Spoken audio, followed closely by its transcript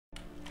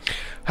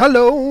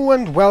Hello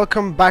and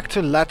welcome back to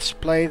Let's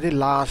Play The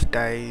Last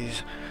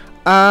Days.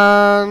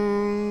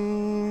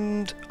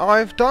 And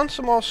I've done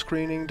some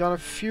off-screening, done a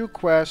few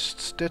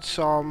quests, did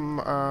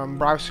some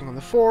browsing on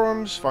the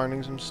forums,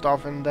 finding some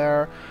stuff in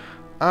there.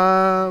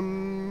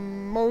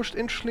 Most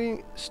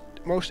interestingly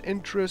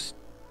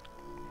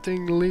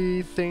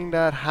thing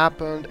that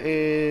happened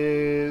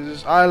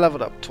is I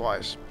leveled up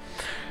twice.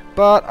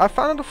 But I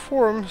found on the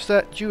forums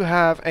that you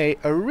have a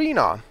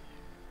arena.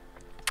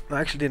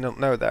 I actually did not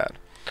know that.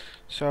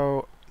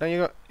 So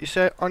then you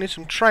say I need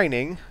some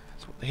training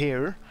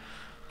here.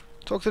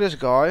 Talk to this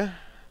guy.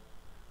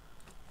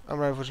 I'm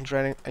ready for some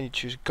training, and you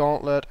choose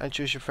gauntlet and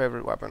choose your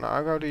favorite weapon. Now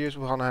I'm going to use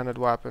one-handed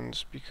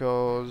weapons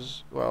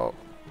because, well,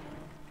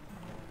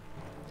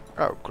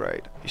 oh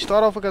great. You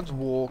start off against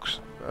walks.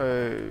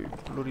 Oh,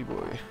 bloody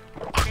boy.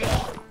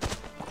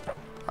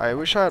 I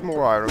wish I had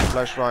more iron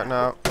flesh right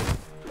now.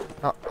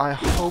 Now I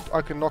hope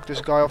I can knock this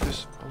guy off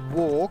his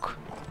walk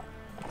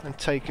and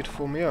take it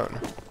for my own.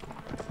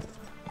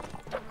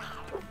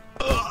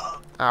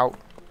 Ow.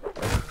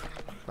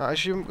 Now,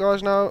 as you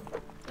guys know,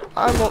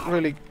 I'm not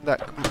really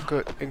that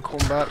good in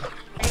combat.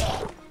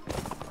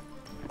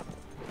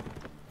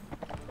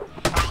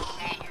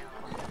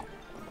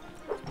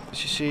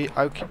 As you see,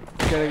 I keep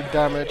getting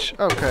damage.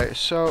 Okay,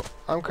 so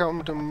I'm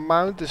going to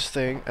mount this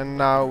thing, and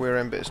now we're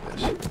in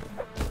business.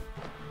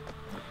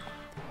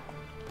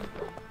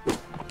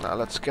 Now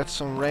let's get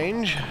some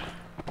range.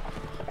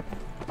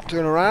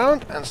 Turn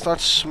around and start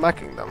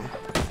smacking them.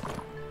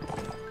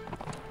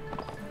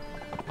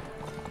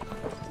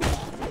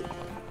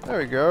 There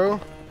we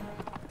go.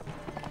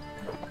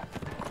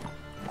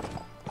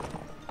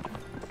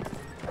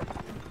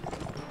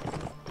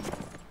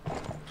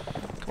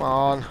 Come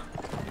on.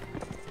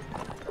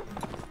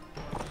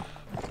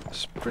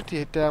 It's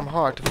pretty damn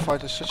hard to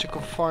fight in such a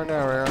confined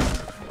area.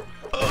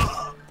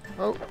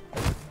 Oh.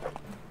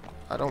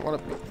 I don't want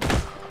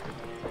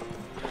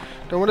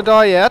to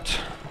die yet.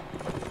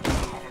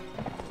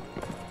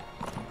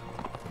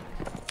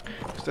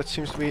 Because that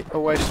seems to be a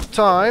waste of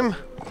time.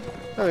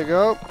 There we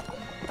go.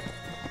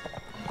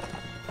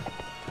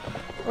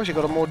 I wish I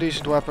got a more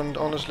decent weapon,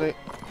 honestly.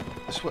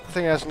 This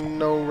thing has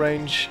no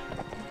range.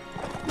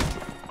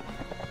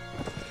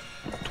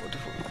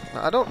 24.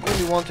 Now, I don't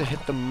really want to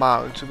hit the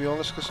mount, to be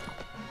honest, because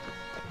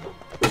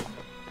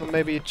there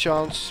may be a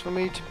chance for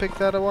me to pick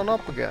that one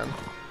up again.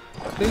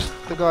 At least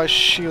the guy's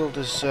shield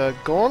is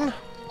gone.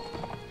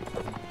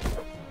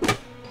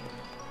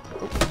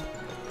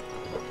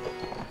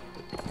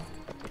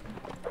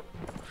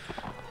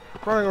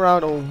 Running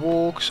around on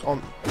walks,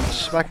 on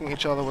smacking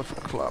each other with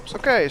clubs.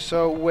 Okay,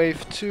 so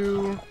wave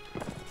 2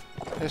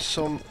 is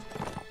some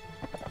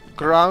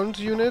ground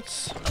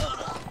units.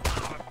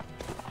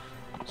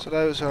 So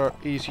those are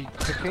easy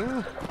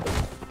picking.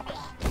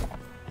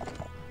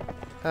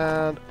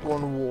 And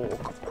one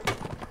walk.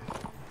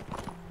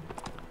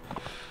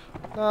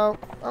 Now,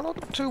 I'm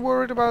not too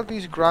worried about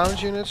these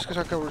ground units, because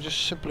I can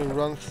just simply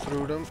run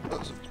through them.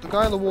 The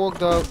guy on the walk,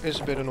 though, is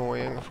a bit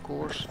annoying, of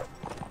course.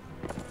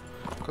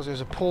 Because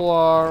there's a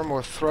polearm or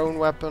a thrown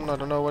weapon. I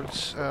don't know what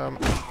it's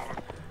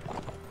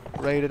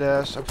rated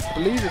as. I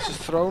believe it's a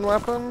thrown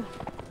weapon.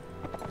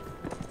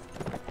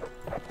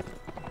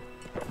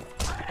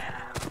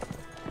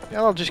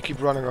 Yeah, I'll just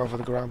keep running over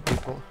the ground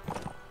people.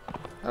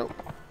 Oh.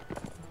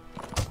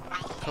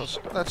 Because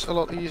that's a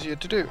lot easier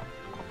to do.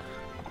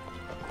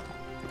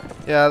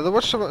 Yeah, there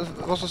was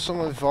also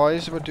some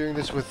advice about doing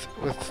this with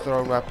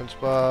thrown weapons,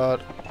 but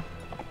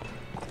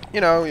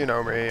you know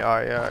me,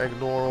 I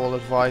ignore all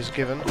advice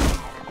given.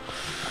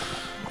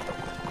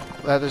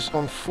 That is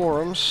on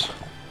forums.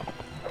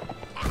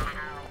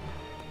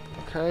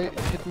 Okay,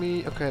 hit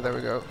me. Okay, there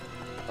we go.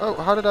 Oh,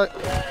 how did I...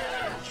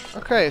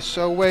 Okay,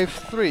 so wave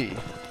 3.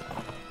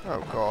 Oh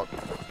god.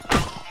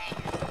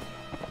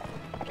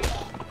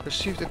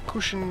 Received a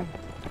cushion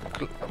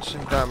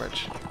some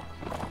damage.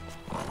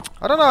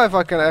 I don't know if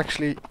I can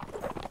actually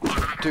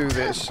do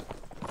this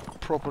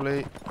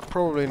properly.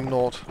 Probably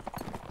not.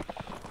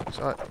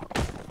 So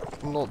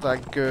I'm not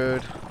that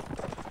good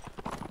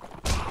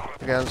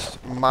against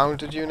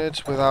mounted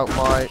units without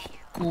my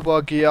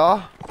Uber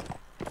gear.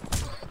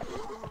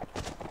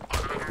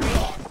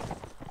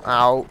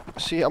 Ow.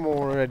 See, I'm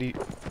already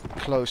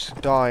close to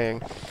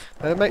dying.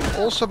 And it may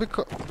also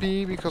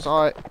be because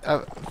I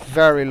have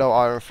very low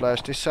iron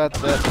flesh. They said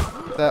that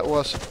that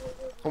was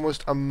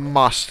almost a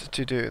must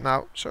to do.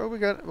 Now, so we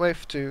got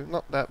wave 2.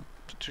 Not that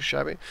too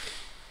shabby.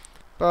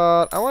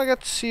 But I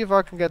want to see if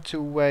I can get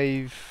to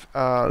wave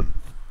 5.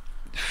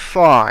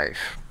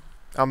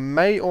 I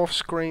may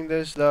off-screen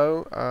this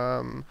though.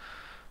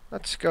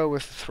 Let's go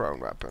with the thrown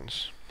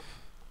weapons.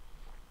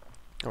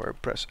 Or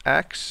press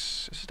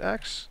X. Is it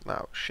X?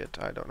 No, shit,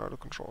 I don't know the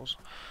controls.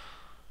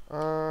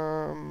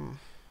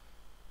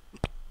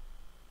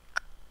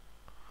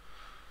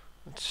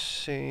 Let's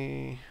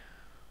see.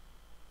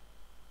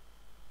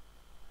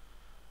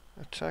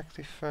 Attack,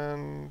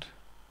 defend.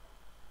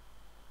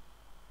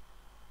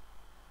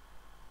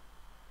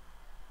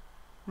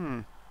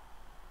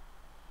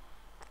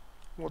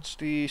 What's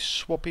the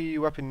swappy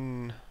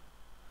weapon?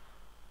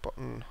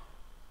 button?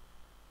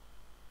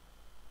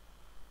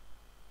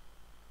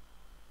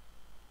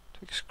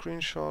 Take a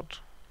screenshot.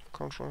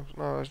 Control.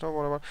 No, it's not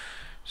what I want.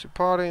 So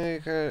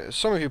parting.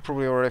 Some of you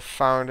probably already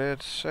found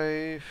it.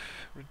 Save.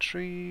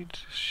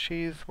 Retreat.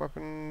 Sheath.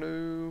 Weapon.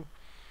 New.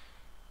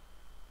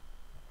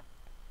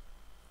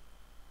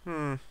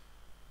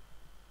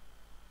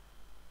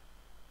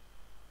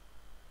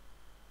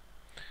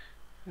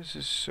 This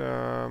is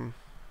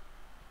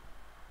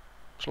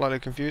slightly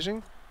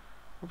confusing.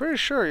 I'm pretty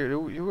sure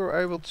you were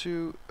able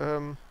to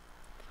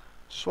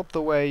swap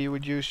the way you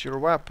would use your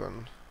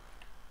weapon.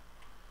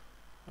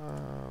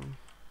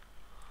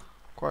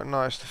 Quite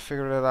nice to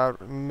figure that out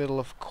in the middle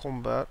of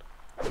combat.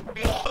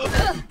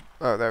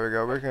 Oh, there we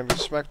go. We're going to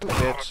smack the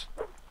bits.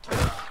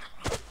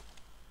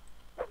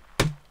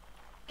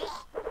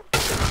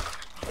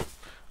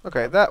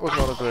 Okay, that was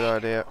not a good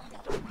idea.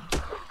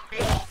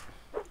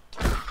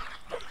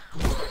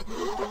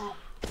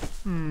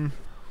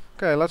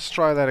 Okay, let's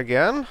try that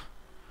again.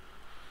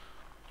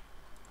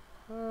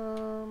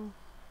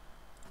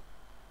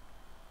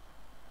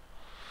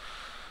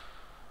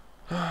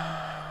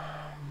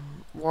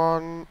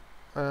 One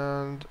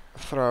and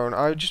thrown.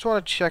 I just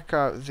want to check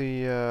out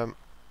the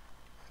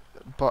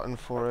button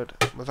for it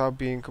without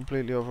being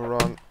completely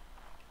overrun.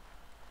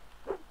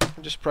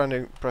 I'm just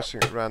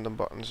pressing random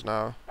buttons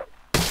now.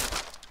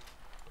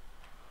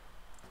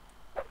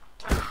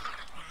 I'm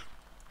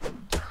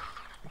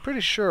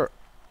pretty sure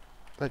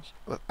that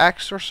with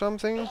X or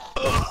something,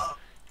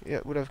 yeah,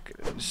 it would have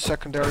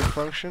secondary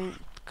function.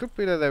 Could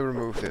be that they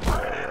removed it.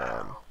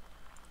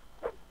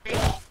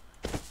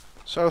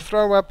 So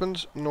throw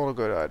weapons, not a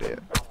good idea.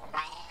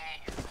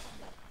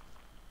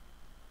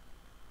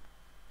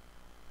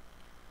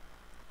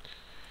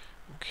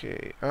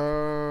 Okay,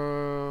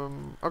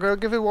 okay, I'll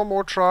give it one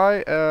more try,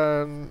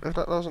 and if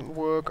that doesn't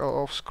work, I'll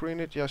off-screen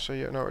it. Yes, so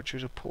you know, I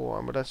choose a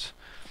polearm, but that's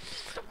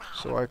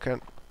so I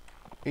can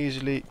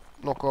easily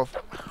knock off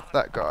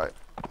that guy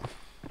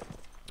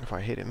if I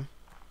hit him.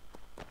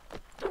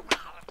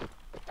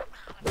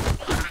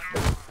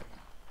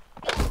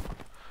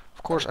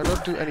 Of course, I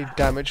don't do any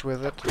damage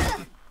with it.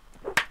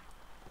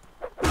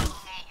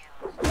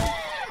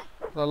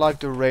 I like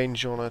the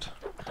range on it.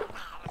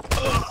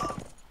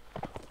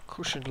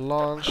 Cushioned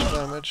launch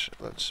damage,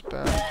 that's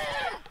bad.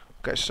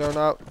 Okay, so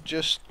now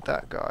just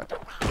that guy.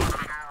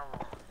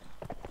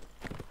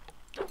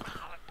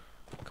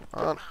 Come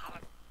on.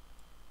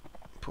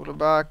 Pull it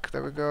back,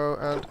 there we go,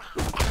 and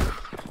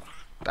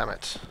damn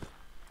it.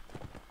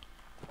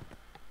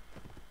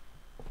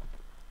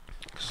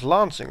 Because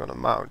lancing on a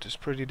mount is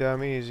pretty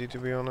damn easy, to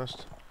be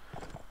honest.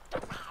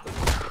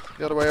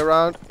 The other way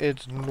around,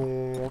 it's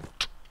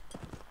not.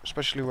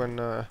 Especially when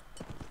I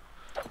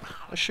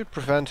should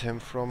prevent him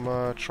from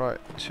try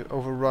to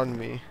overrun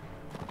me.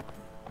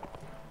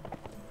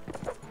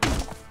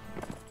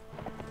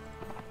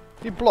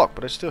 He blocked,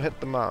 but I still hit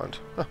the mount.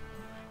 Huh.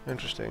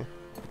 Interesting.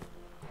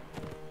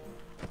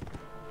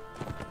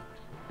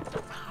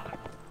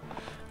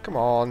 Come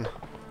on.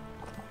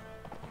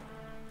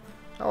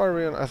 How are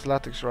we on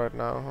athletics right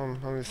now? I'm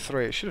only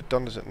 3. I should have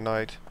done this at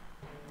night.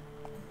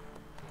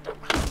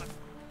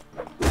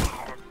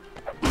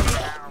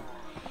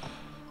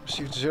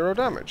 Received 0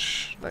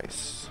 damage.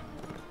 Nice.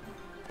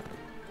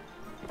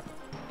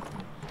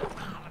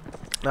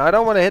 Now I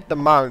don't want to hit the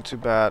mount too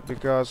bad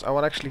because I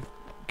want to actually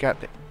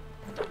get it,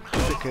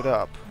 pick it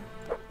up.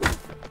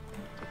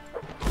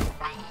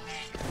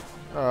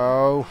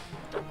 Oh.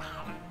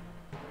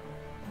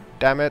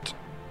 Damn it.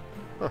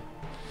 Huh.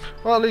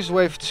 Well, at least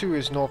wave 2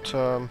 is not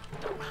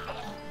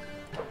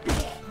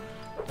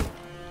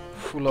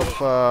full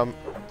of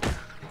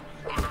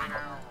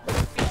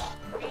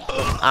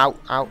ow,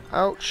 ow,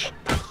 ouch.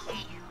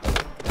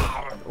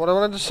 What I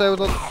wanted to say was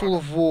not full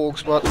of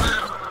walks, but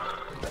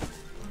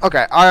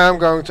okay, I am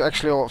going to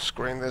actually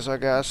off-screen this, I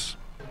guess.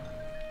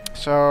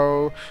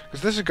 So,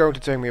 because this is going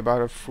to take me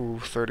about a full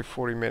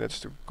 30-40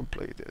 minutes to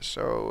complete this,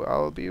 so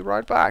I'll be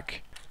right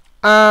back.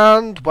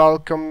 And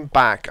welcome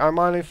back.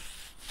 I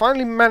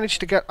finally managed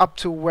to get up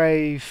to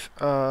wave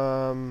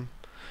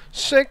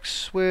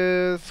 6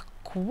 with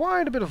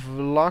quite a bit of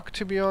luck,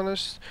 to be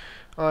honest.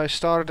 I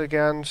started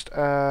against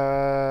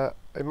a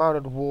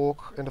mounted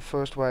walk in the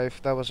first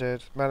wave, that was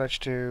it.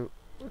 Managed to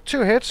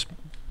 2 hits,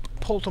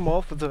 pulled him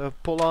off with the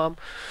polearm,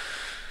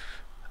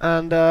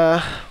 and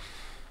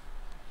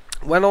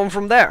went on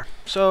from there.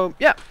 So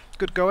yeah,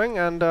 good going,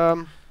 and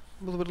a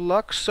little bit of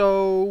luck.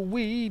 So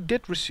we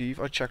did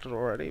receive, I checked it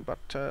already, but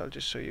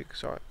just so you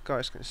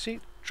guys can see,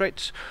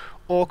 traits: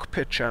 Orc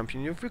Pit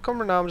Champion. You've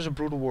become renowned as a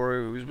brutal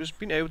warrior who has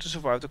been able to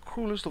survive the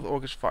cruelest of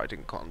Orcish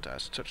fighting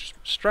contests. Such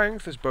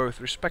strength is both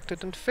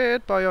respected and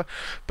feared by your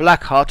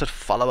black-hearted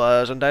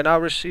followers, and they now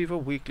receive a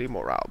weekly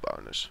morale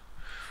bonus.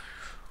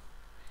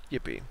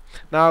 Yippee.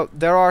 Now,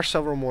 there are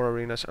several more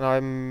arenas,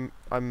 and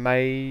I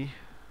may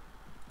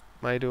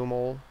do them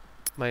all,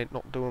 may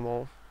not do them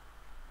all.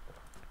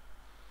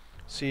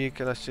 See,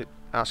 can I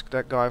ask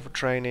that guy for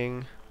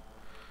training?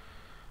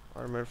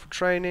 Armor for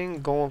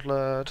training,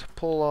 gauntlet,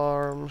 pole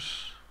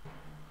arms.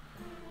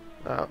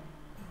 Now,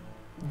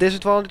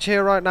 Disadvantage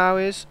here right now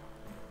is...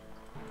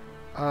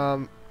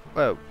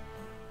 well,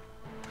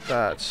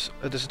 that's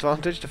a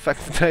disadvantage, the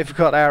fact that they've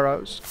got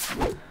arrows.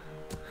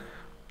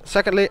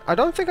 Secondly, I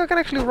don't think I can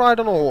actually ride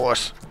on a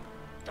horse.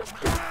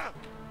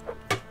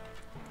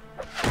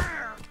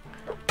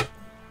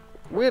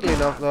 Weirdly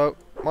enough though,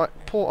 my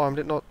poor arm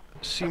did not...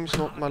 seems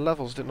not... my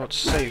levels did not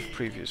save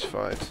previous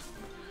fight.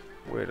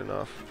 Weird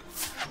enough.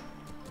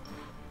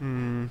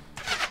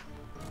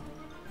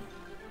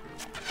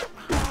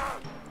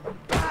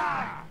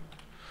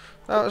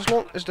 Now as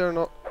long as there are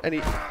not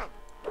any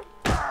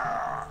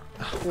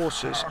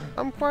horses,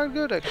 I'm quite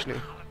good actually.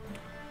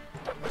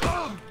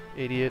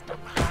 Idiot.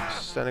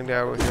 Standing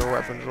there with your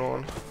weapon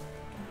drawn.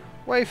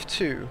 Wave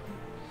 2.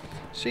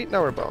 See,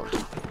 now we're bound.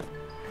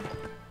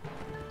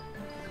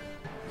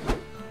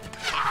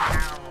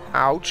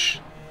 Ouch.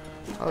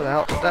 Oh the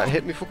hell, that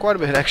hit me for quite a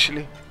bit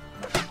actually.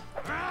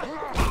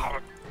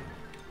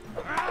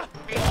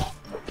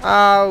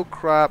 Oh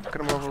crap,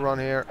 can I overrun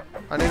here?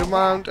 I need a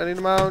mount, I need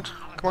a mount.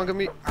 Come on, get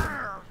me.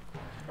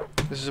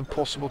 This is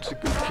impossible to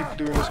keep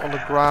doing this on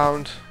the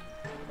ground.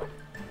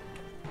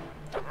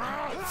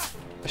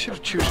 I should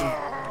have chosen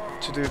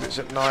to do this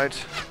at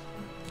night.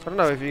 I don't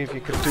know if you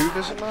could do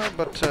this at night,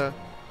 but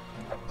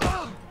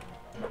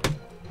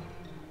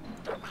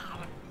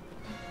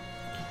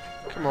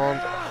come on.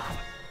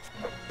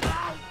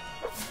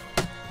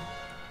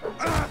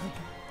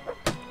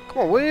 Come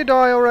on, will you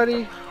die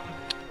already?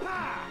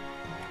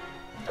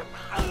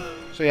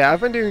 So yeah,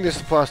 I've been doing this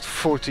the past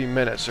 14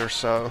 minutes or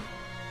so.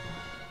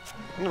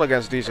 Not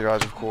against these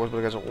guys, of course, but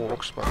against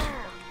orcs, but...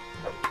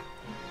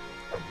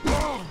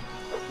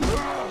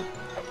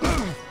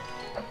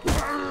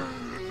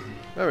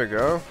 There we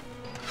go.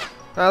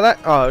 Now that...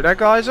 oh, that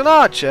guy's an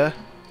archer?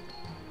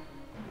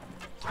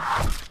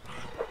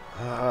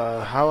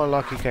 How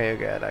unlucky can you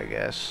get, I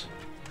guess?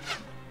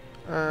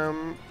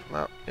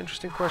 Now,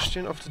 interesting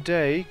question of the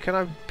day. Can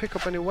I pick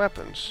up any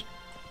weapons?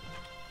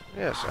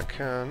 Yes, I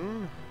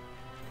can.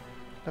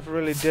 Never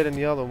really did in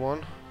the other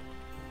one.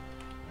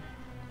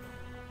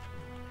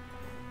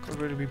 Can't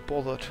really be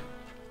bothered.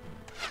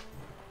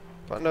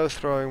 But no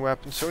throwing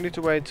weapons, so we need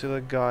to wait till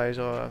the guys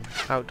are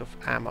out of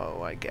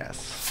ammo, I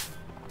guess.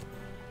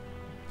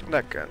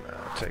 That can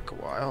take a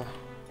while.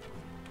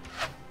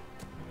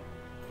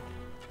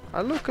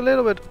 I look a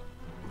little bit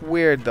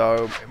weird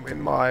though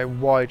in my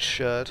white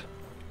shirt.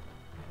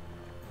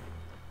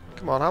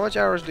 Come on, how many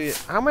arrows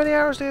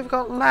do you have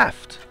got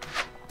left?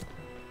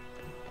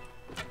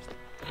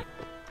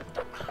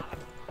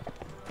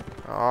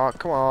 Oh,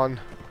 come on.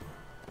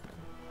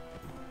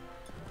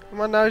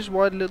 My nice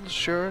white little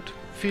shirt,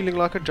 feeling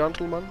like a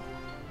gentleman.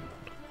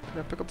 Can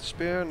I pick up the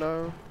spear?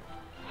 No.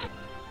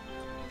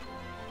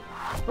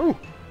 Ooh!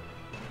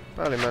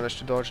 Barely managed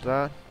to dodge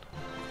that.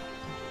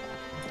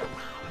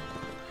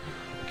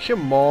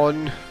 Come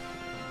on!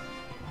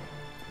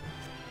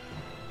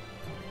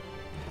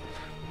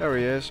 There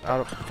he is,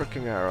 out of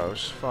freaking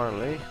arrows,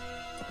 finally.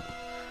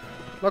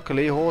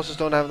 Luckily, horses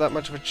don't have that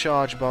much of a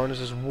charge bonus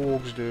as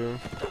wargs do.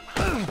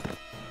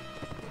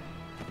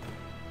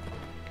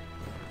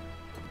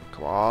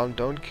 Come on,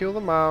 don't kill the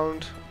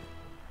mound.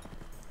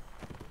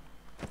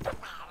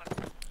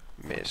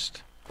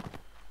 Missed.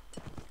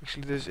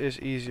 Actually, this is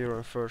easier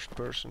in first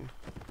person.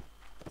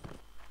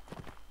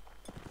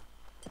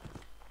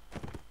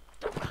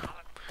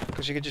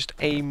 Because you can just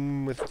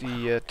aim with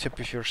the tip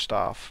of your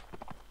staff.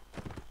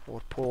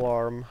 Or pole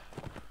arm.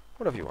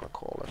 Whatever you want to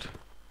call it.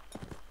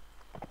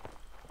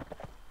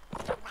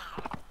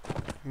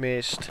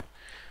 Missed.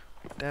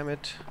 Damn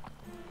it.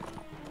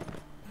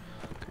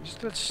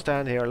 Just let's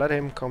stand here, let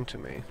him come to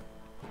me.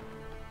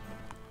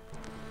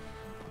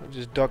 I'll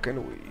just duck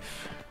and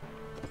weave.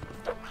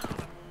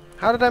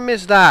 How did I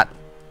miss that?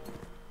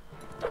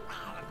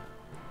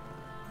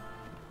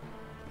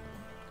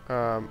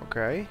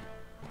 Okay.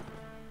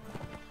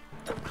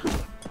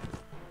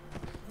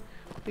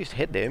 At least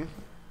hit him.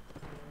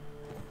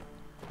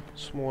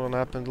 It's more than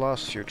happened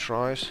last few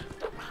tries.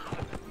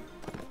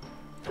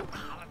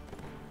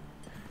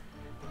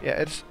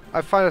 Yeah,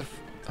 I find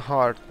it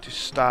hard to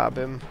stab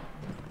him.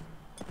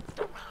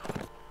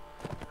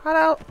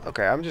 Hello.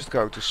 Okay, I'm just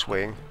going to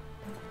swing.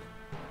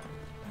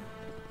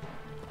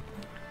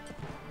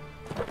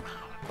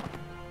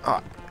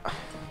 Ah.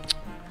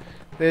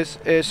 This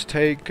is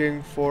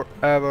taking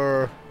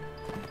forever.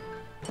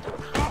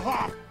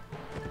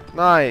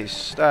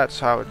 Nice, that's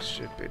how it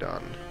should be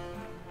done.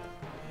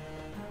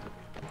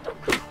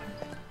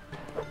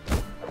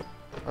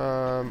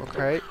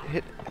 Okay,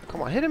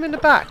 come on, hit him in the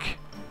back.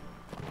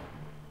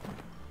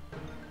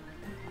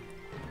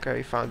 Okay,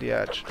 he found the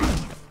edge.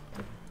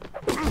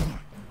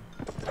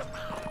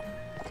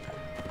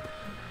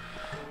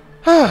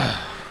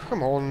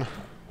 Come on.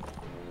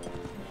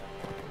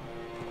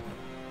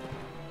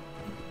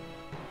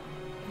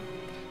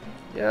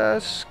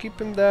 Yes, keep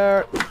him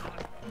there.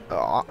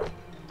 Ah.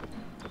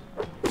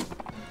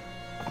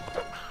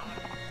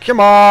 Come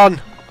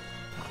on!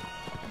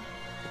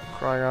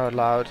 Crying out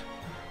loud.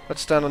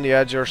 Let's stand on the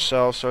edge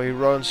ourselves so he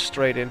runs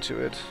straight into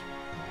it.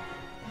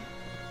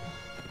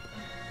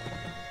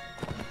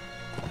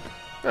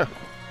 Huh.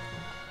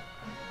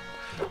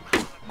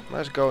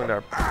 Nice going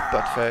there,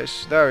 butt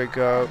face. There we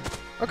go.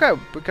 Okay,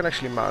 we can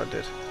actually mount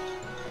it.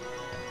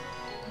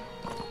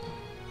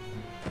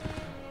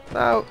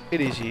 Now, it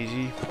is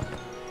easy.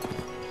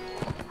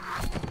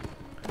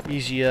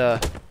 Easier.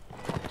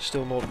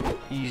 Still not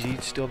easy,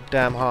 it's still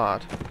damn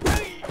hard.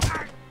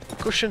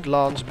 Cushioned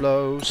lance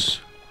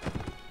blows.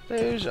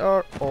 Those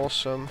are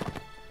awesome.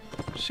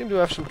 Seem to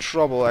have some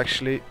trouble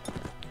actually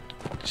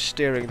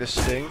steering this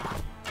thing.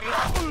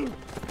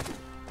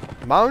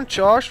 Mount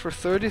charge for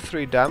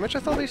 33 damage. I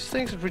thought these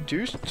things had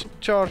reduced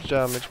charge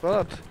damage,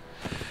 but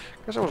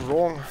I guess I was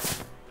wrong.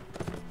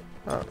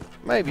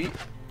 Maybe.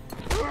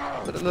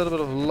 With a little bit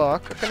of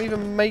luck, I can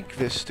even make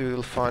this do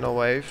the final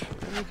wave.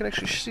 And you can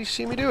actually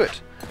see me do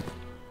it.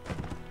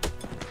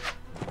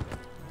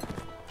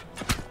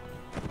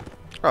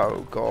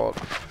 Oh god.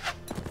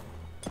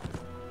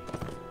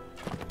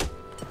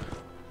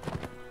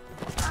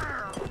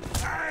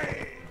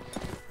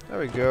 There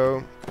we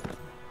go.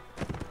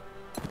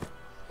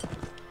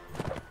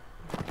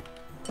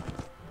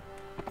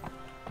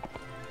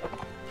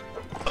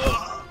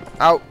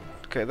 Ow!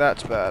 Okay,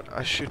 that's bad.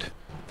 I should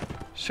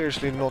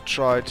seriously not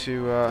try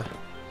to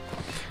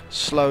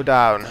slow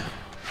down.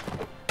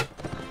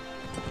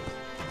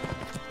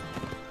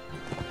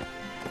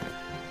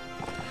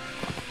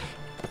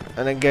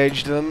 And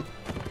engage them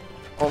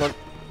on an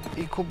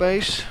equal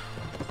base.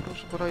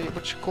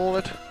 What you call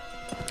it?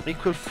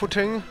 Equal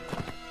footing.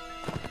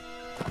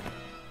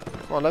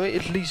 Come on, let me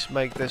at least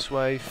make this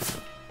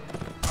wave.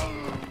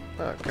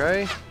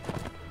 Okay.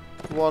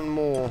 One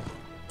more.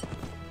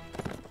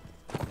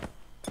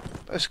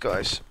 Those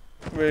guys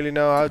really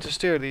know how to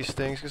steer these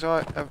things, because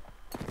I have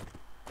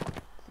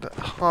the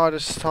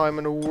hardest time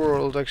in the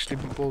world actually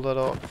to pull that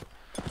off.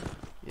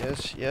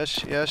 Yes,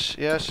 yes, yes,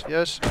 yes,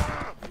 yes.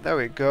 There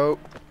we go.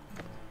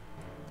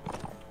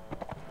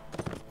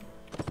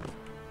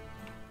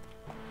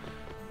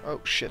 Oh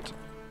shit.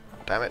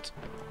 Damn it.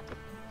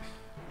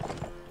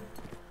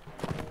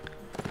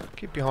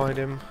 Keep behind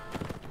him.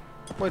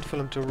 Wait for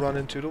him to run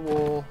into the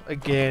wall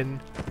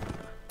again.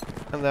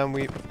 And then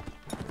we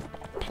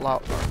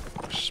plow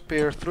our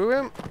spear through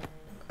him.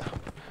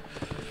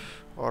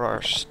 Or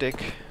our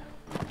stick.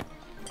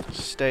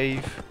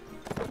 Stave.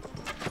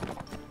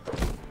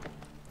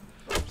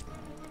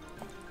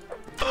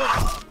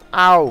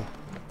 Ow!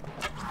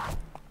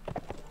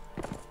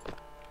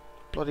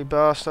 Bloody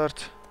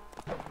bastard.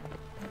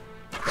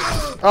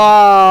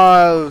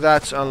 Oh,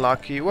 that's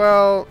unlucky.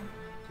 Well,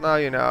 now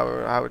you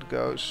know how it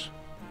goes.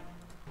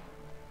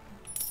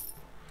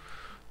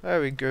 There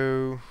we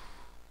go.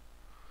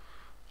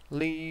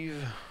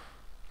 Leave.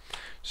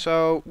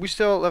 So, we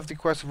still have the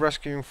quest of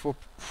rescuing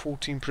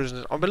 14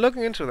 prisoners. I've been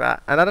looking into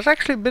that, and that is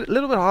actually a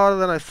little bit harder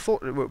than I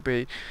thought it would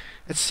be.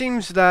 It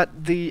seems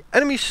that the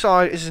enemy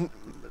side is, in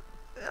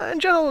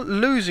general,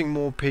 losing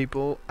more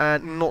people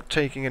and not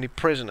taking any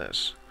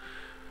prisoners.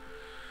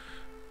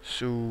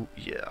 So,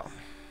 yeah.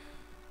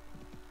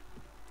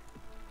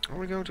 Are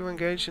we going to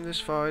engage in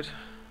this fight?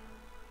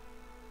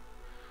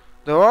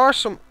 There are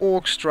some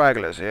orc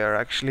stragglers here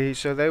actually,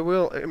 so they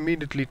will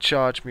immediately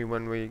charge me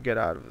when we get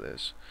out of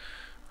this.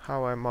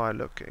 How am I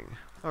looking?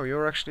 Oh,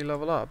 you're actually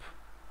level up.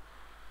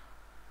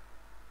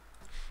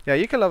 Yeah,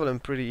 you can level them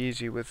pretty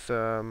easy with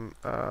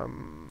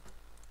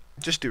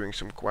just doing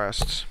some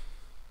quests.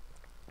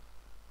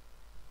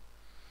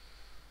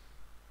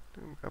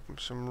 Up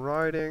some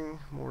riding,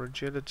 more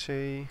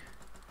agility.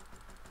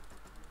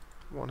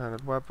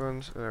 One-handed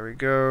weapons, there we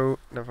go,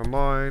 never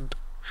mind.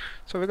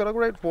 So we got a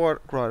great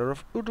Walk Rider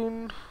of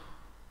Udun,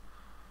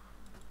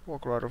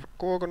 Walk Rider of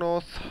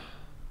Gorgonoth.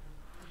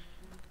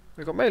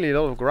 We got mainly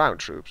a lot of ground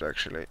troops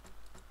actually.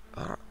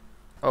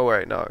 Oh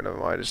wait, no, never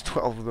mind, it's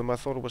 12 of them, I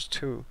thought it was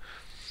 2.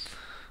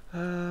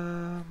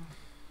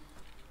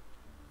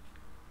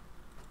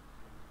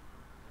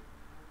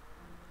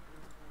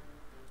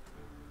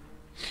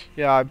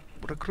 Yeah, I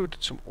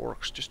recruited some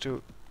orcs just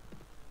to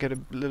get a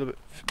little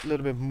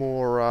bit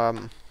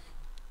more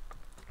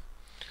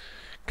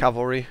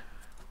cavalry,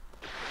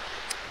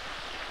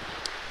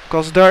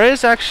 because there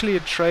is actually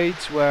a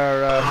trait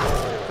where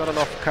you've got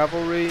enough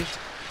cavalry,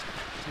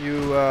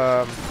 you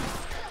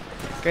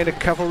gain a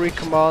cavalry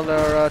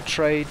commander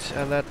trait,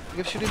 and that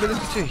gives you the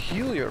ability to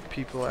heal your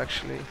people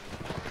actually.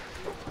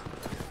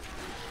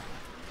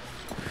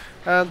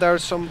 And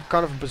there's some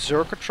kind of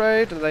berserker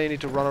trait, and then you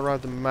need to run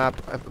around the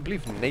map, I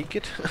believe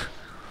naked.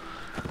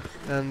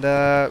 And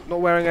not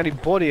wearing any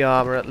body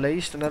armor at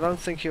least, and I don't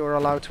think you are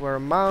allowed to wear a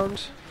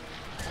mount.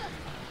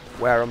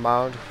 Wear a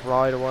mount,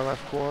 ride one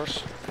of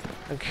course,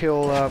 and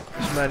kill as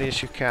many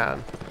as you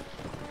can.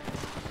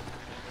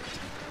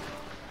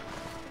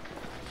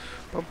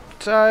 But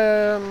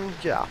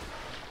yeah,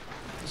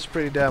 it's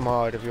pretty damn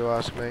hard if you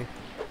ask me.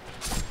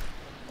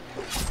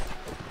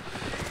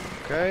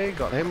 Okay,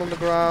 got him on the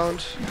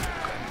ground.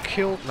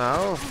 Killed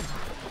now.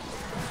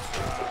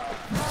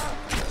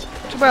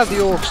 Too bad the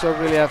orcs don't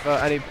really have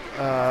any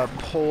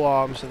pole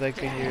arms that they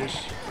can use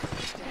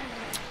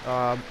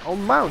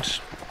on mounts.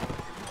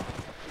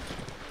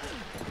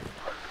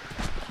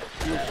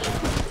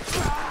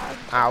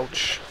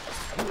 Ouch.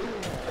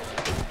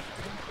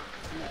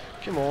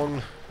 Come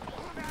on.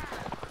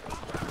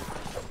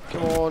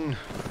 Come on.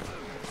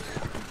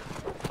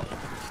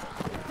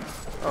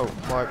 Oh,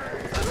 my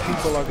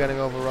people are getting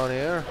overrun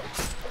here.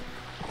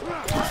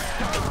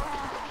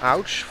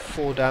 Ouch,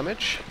 4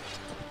 damage.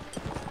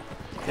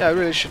 Yeah, I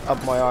really should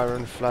up my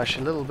iron flash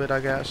a little bit, I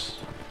guess.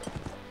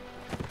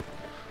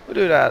 We'll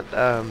do that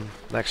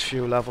next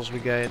few levels we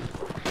gain.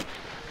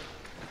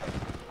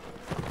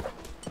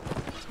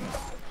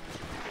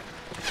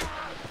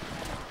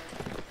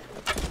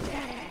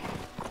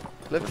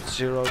 Live at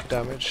 0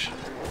 damage.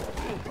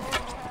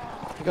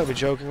 You gotta be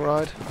joking,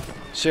 right?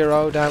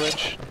 0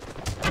 damage.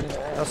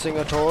 Nothing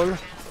at all.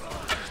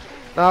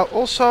 Now,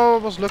 also, I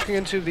was looking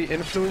into the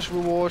influence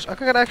rewards. I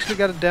could actually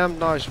get a damn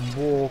nice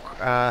walk,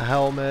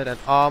 helmet, and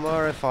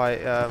armor if I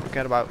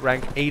get about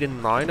rank 8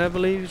 and 9, I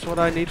believe, is what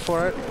I need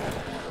for it.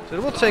 So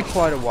it will take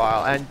quite a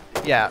while. And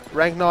yeah,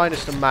 rank 9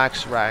 is the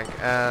max rank.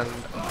 And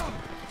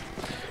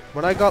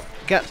when I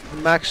get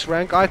max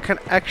rank, I can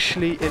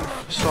actually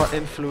start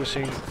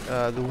influencing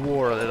the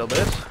war a little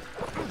bit.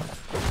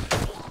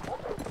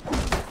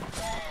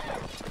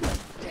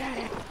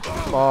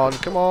 Come on,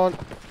 come on.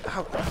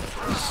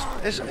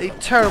 This is a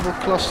terrible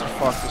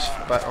clusterfuck, this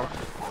battle.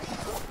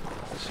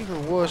 It's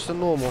even worse than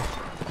normal.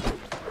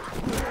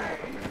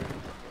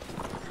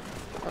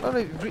 I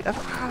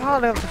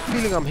hardly have the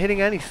feeling I'm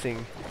hitting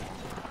anything.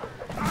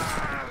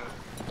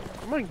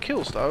 I'm getting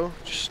kills though,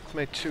 just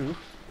made 2.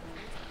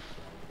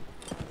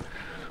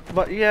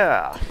 But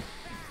yeah.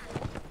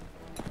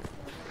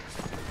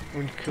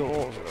 We kill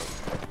all of them.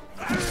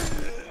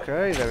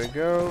 Okay, there we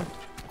go.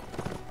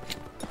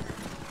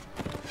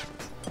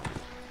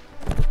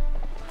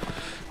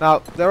 Now,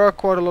 there are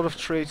quite a lot of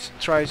traits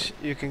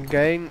you can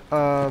gain.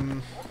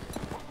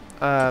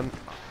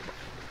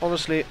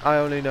 Honestly, I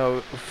only know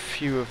a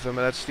few of them,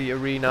 and that's the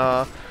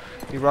arena,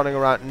 the running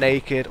around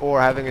naked,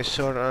 or having a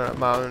certain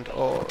amount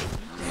of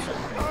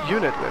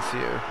unit with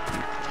you.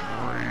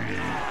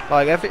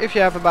 Like, if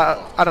you have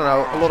about, I don't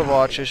know, a lot of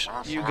archers,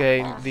 you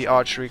gain the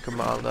archery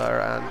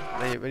commander,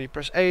 and when you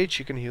press H,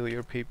 you can heal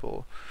your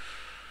people.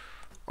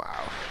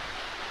 Wow.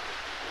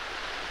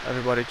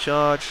 Everybody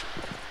charge.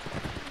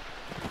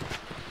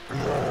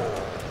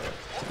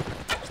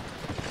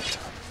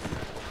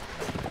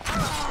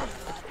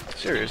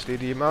 Seriously,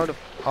 the amount of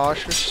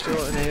archers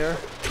still in here,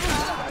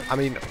 I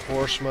mean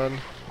horsemen,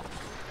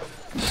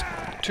 is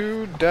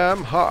too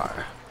damn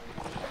high.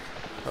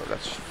 Oh,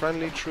 that's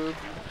friendly troop.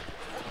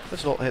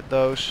 Let's not hit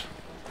those.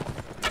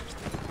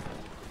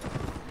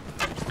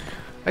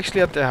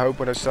 Actually, I had the hope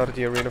when I started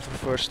the arena for the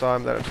first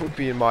time that it would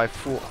be in my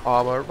full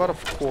armor, but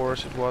of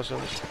course it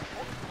wasn't.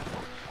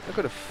 I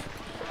could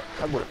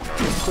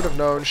have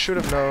known, should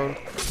have known.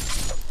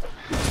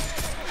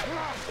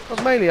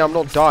 Because mainly I'm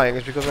not dying,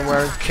 it's because I'm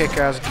wearing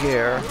kick-ass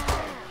gear.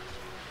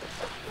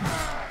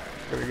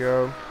 There we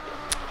go.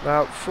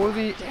 Now, for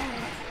the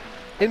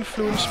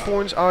influence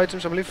points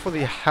items, I believe for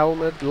the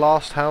helmet,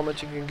 last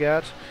helmet you can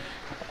get,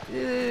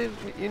 you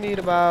need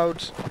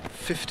about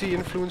 50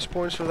 influence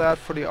points for that.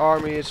 For the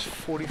army it's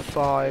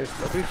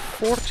 45, I believe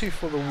 40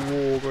 for the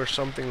warg or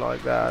something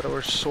like that,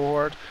 or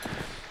sword.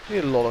 You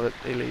need a lot of it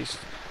at least.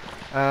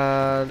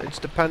 And it's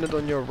dependent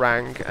on your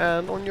rank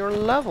and on your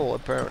level,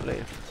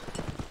 apparently.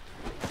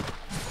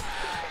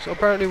 So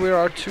apparently we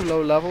are too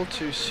low level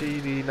to see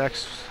the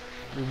next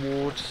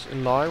rewards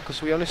in line,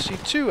 because we only see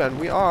 2 and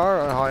we are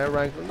a higher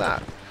rank than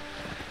that.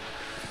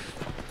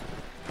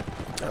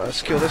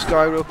 Let's kill this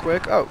guy real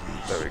quick. Oh,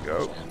 there we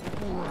go.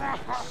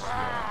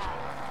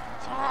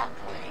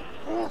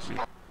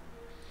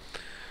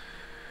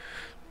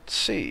 Let's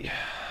see.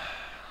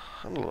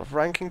 A lot of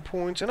ranking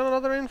points and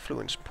another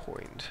influence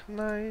point.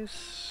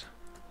 Nice.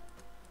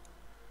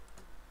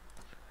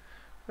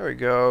 There we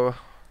go.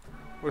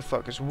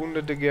 Wurthok is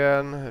wounded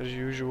again, as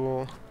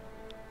usual.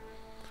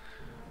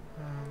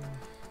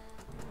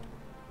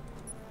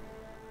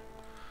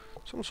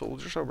 Some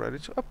soldiers are ready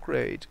to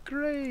upgrade.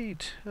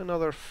 Great!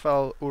 Another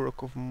fell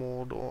Uruk of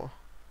Mordor.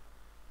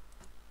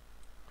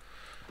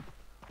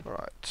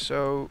 Alright,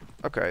 so...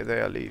 okay, they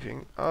are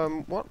leaving.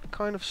 What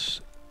kind of...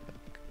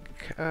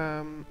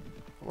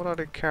 what are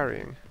they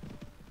carrying?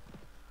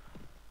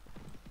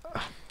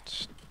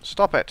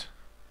 Stop it!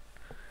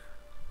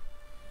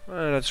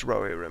 Let's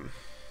row him.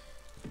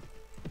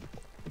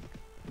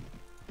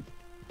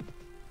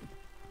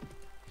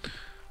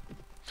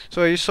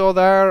 So you saw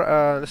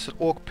there, this is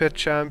Orc Pit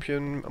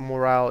Champion,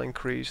 morale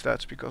increase.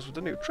 That's because of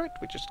the new trait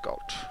we just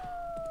got.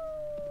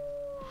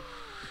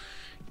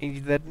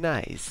 Isn't that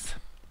nice?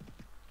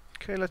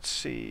 Okay, let's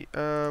see.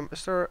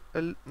 Is there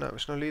a... no,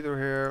 there's no leader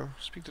here.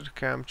 Speak to the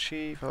camp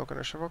chief. How can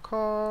I serve our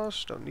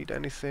cause? Don't need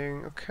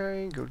anything.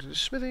 Okay, go to the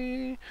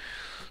smithy.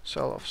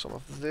 Sell off some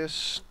of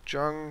this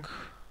junk.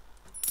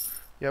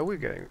 Yeah, we're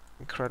getting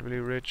incredibly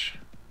rich.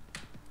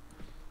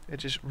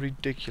 It is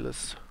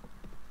ridiculous.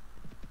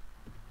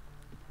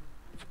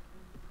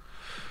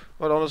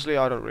 But honestly,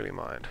 I don't really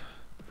mind.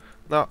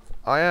 Now,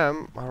 I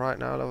am right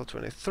now level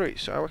 23,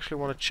 so I actually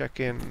want to check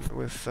in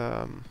with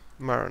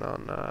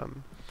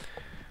Marinon.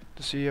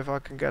 to see if I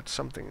can get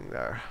something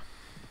there.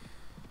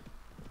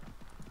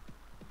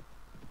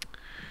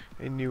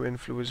 A new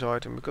influence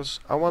item, because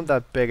I want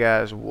that big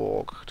ass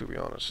walk, to be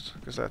honest,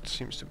 because that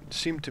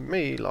seem to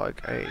me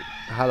like a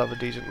hell of a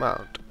decent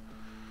mount.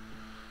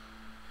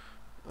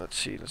 Let's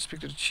see, let's speak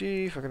to the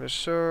chief. I'm gonna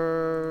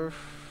serve.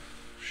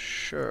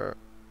 Sure.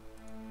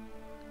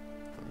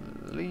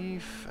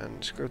 Leave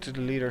and go to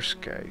the leader's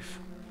cave.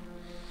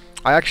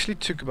 I actually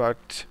took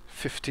about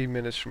 15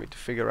 minutes for me to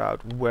figure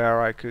out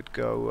where I could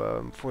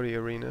go for the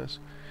arenas,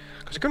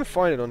 because I couldn't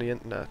find it on the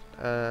internet,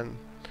 and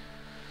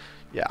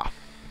yeah,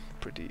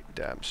 pretty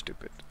damn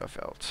stupid I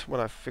felt when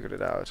I figured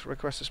it out.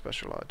 Request a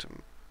special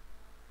item.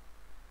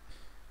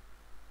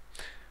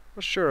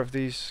 Not sure if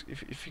these,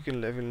 if you can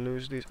live and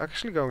lose these. I'm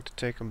actually going to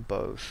take them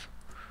both.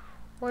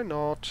 Why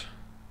not?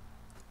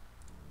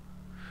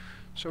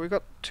 So we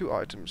got 2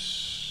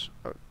 items.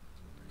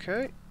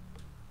 Okay.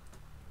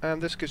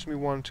 And this gives me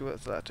 1 to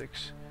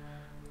athletics.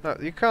 Now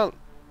you can't.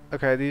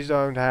 Okay, these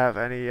don't have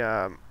any.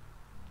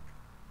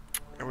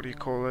 What do you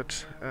call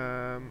it?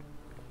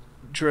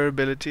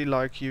 Durability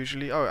like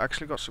usually. Oh, I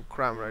actually got some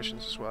cram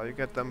rations as well. You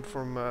get them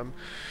from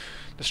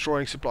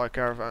destroying supply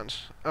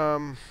caravans.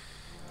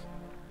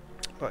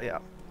 But yeah,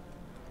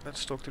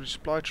 let's talk to the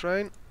supply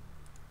train.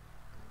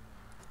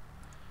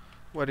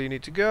 Where do you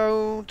need to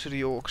go? To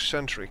the Orc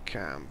Sentry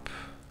camp.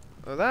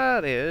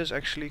 That is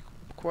actually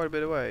quite a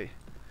bit away.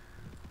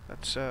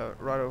 That's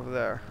right over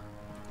there.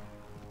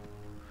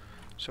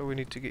 So we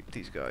need to get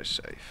these guys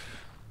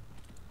safe.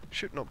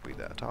 Should not be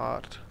that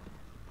hard.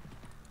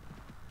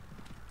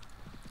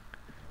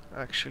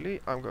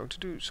 Actually, I'm going to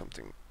do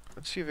something.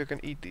 Let's see if I can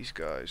eat these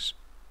guys.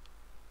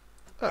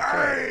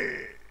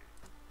 Okay.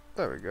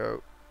 There we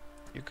go.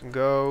 You can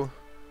go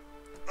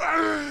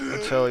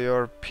and tell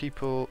your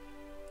people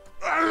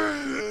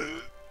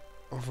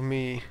of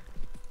me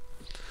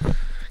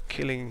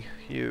killing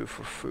you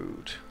for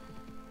food.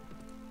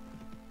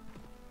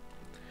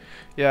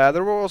 Yeah,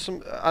 there were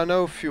some. I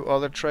know a few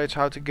other traits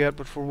how to get,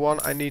 but for one,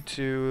 I need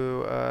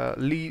to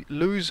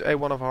lose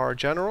one of our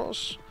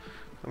generals,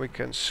 and we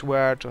can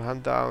swear to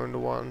hunt down the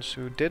ones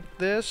who did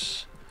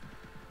this.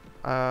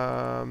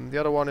 The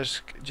other one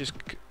is just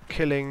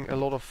killing a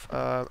lot of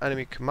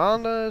enemy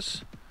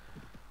commanders,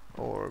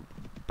 or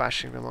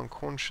bashing them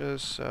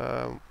unconscious.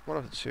 One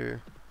of the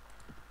two.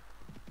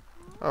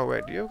 Oh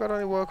wait, do you got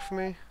any work for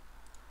me?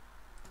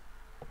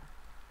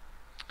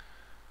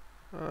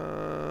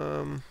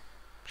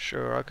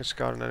 Sure, I can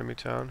scout an enemy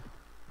town.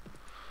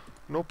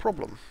 No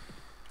problem.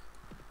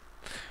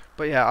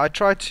 But yeah, I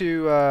tried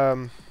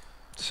to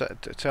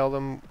tell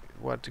them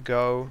where to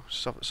go,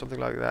 something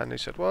like that, and they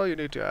said, well, you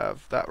need to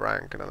have that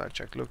rank. And then I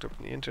looked up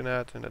on the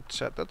internet, and it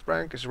said that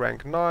rank is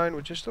rank 9,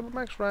 which is the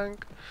max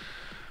rank.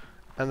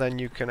 And then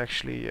you can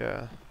actually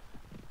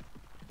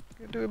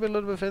do a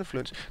little bit of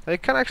influence. Now you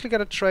can actually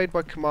get a trade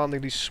by commanding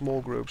these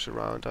small groups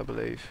around, I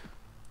believe.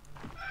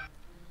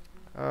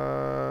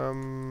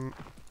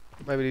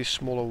 Maybe these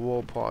smaller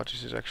war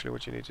parties is actually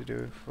what you need to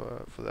do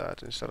for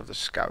that, instead of the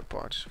scout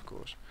parties, of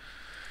course.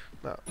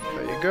 Now,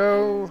 there you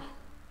go.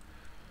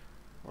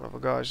 One of the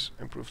guys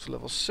improved to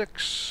level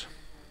 6.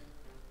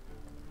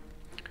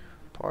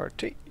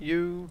 Party,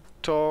 you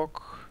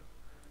talk.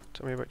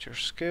 Tell me about your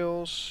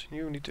skills.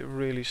 You need to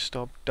really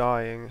stop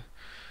dying,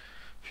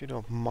 if you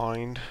don't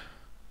mind.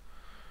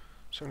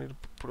 So I need to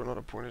put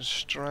another point in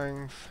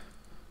strength.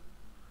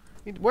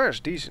 He wears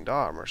decent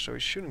armor, so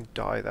he shouldn't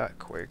die that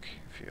quick,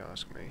 if you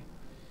ask me.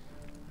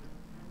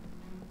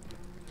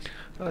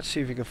 Let's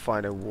see if we can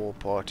find a war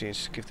party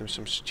and give them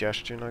some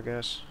suggestion, I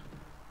guess.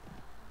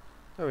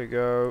 There we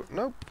go.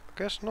 Nope,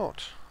 guess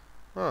not.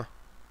 Huh.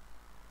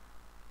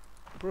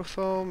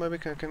 Bruthal, maybe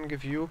I can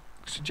give you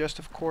a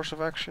suggestive course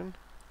of action.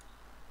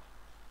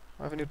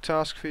 I have a new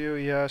task for you.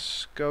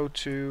 Yes, go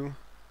to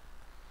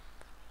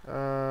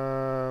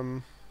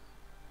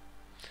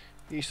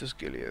East of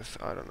Gilead.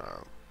 I don't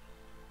know.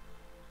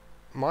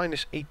 Mine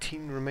is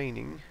 18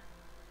 remaining.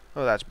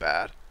 Oh, that's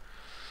bad.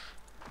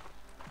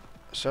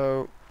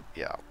 So,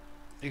 yeah.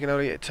 You can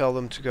only tell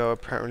them to go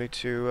apparently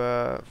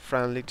to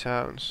friendly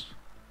towns.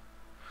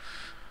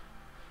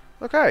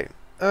 Okay.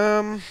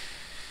 Go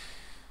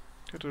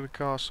to the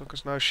castle,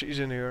 because now she's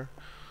in here.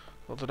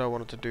 Not that I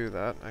wanted to do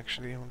that,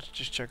 actually. I wanted to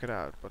just check it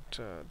out. But,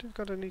 you've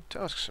got any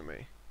tasks for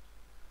me?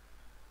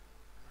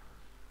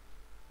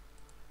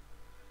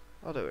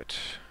 I'll do it.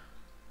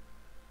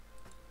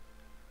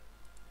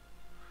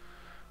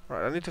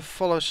 Right, I need to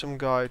follow some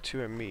guy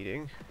to a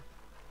meeting.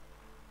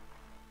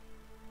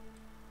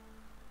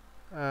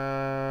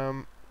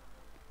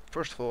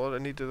 First of all, I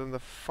need to then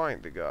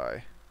find the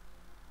guy.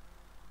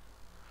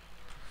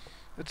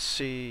 Let's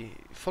see.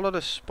 Follow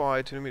the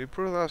spy to the meeting.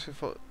 Prove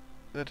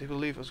that he will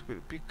leave us.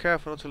 Be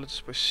careful not to let the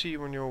spy see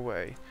you on your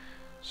way.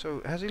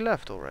 So, has he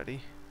left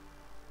already?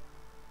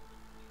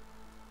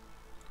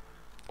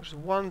 There's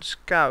one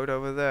scout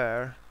over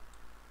there.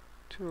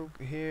 2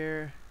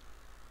 here.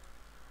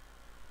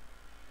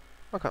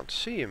 I can't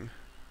see him.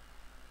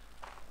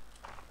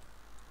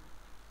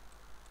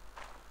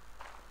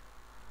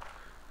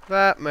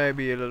 That may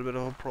be a little bit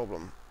of a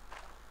problem.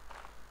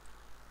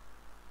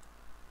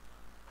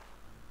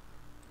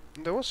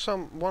 There was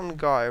one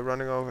guy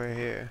running over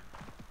here.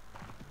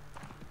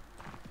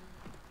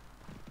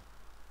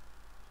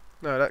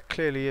 No, that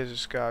clearly is a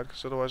scout,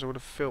 because otherwise I would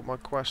have filled my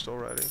quest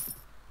already.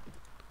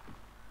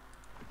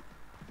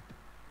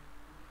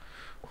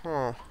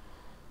 Huh.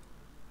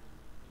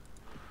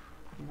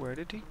 Where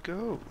did he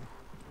go?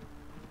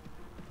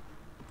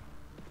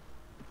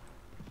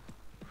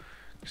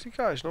 These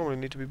guys normally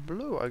need to be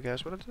blue, I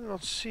guess, but I did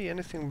not see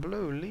anything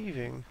blue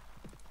leaving.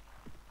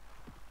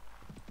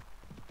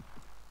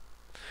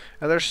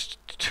 And there's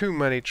too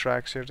many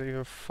tracks here to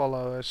even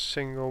follow a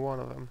single one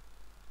of them.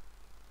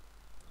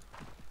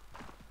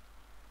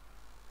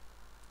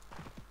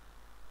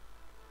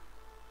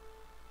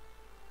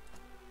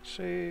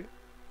 See,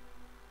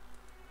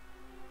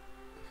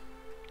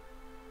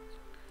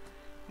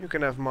 you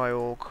can have my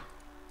orc.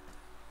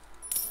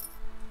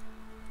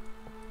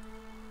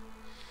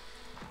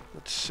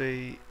 Let's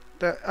see.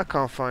 I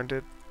can't find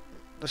it.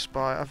 The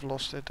spy. I've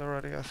lost it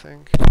already, I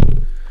think.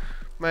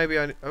 Maybe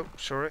I. Oh,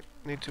 sorry.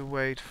 Need to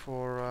wait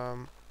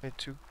for it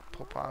to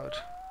pop out.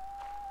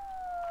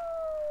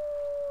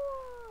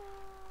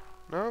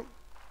 No.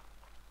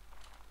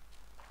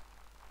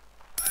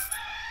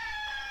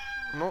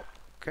 Not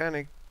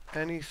getting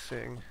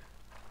anything.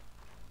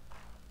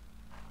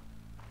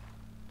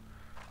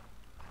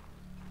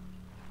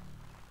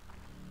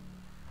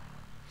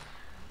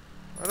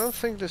 I don't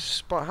think this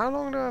spot. How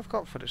long do I have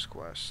got for this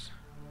quest?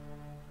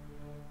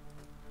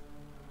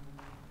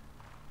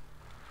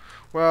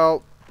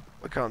 Well,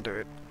 we can't do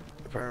it,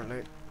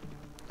 apparently.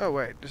 Oh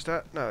wait, is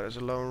that? No, there's a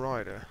lone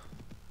rider.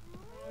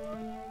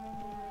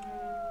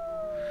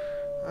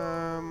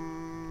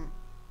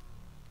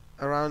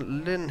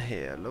 Around Lynn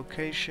here,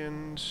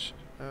 locations,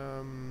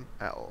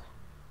 L.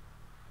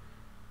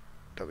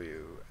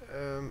 W.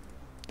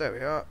 There we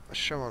are,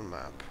 show on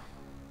map.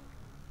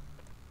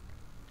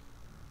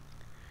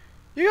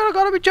 You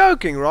gotta be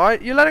joking,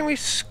 right? You're letting me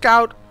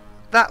scout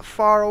that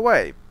far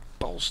away?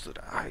 Bolstered.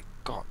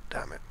 God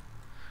damn it.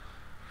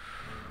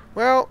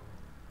 Well,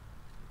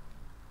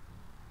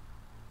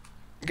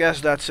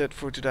 guess that's it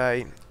for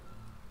today.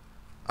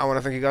 I want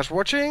to thank you guys for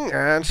watching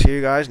and see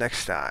you guys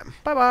next time.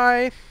 Bye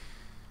bye.